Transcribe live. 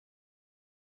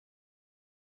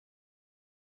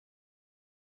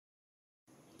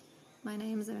My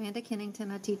name is Amanda Kennington.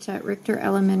 I teach at Richter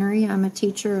Elementary. I'm a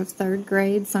teacher of third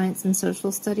grade science and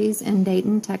social studies in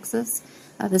Dayton, Texas.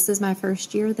 This is my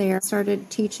first year there. I started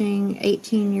teaching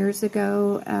 18 years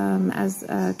ago as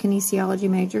a kinesiology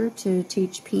major to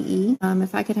teach PE.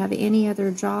 If I could have any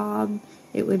other job,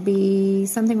 it would be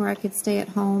something where I could stay at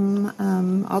home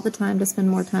all the time to spend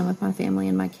more time with my family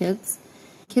and my kids.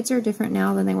 Kids are different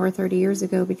now than they were 30 years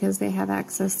ago because they have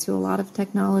access to a lot of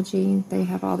technology. They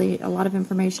have a lot of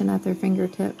information at their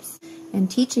fingertips. And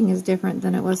teaching is different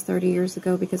than it was 30 years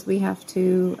ago because we have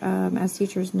to, as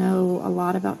teachers, know a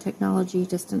lot about technology,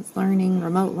 distance learning,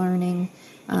 remote learning,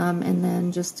 and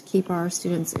then just keep our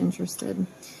students interested.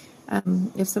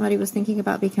 If somebody was thinking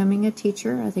about becoming a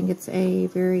teacher, I think it's a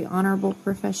very honorable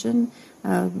profession.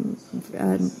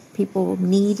 People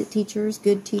need teachers,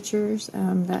 good teachers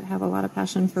that have a lot of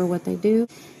passion for what they do.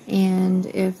 And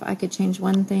if I could change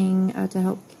one thing to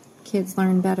help kids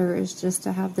learn better is just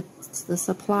to have the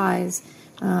supplies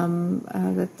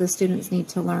that the students need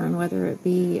to learn, whether it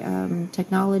be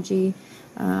technology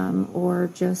or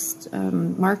just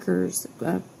markers,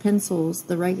 pencils,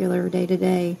 the regular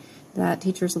day-to-day that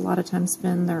teachers a lot of times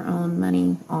spend their own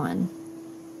money on.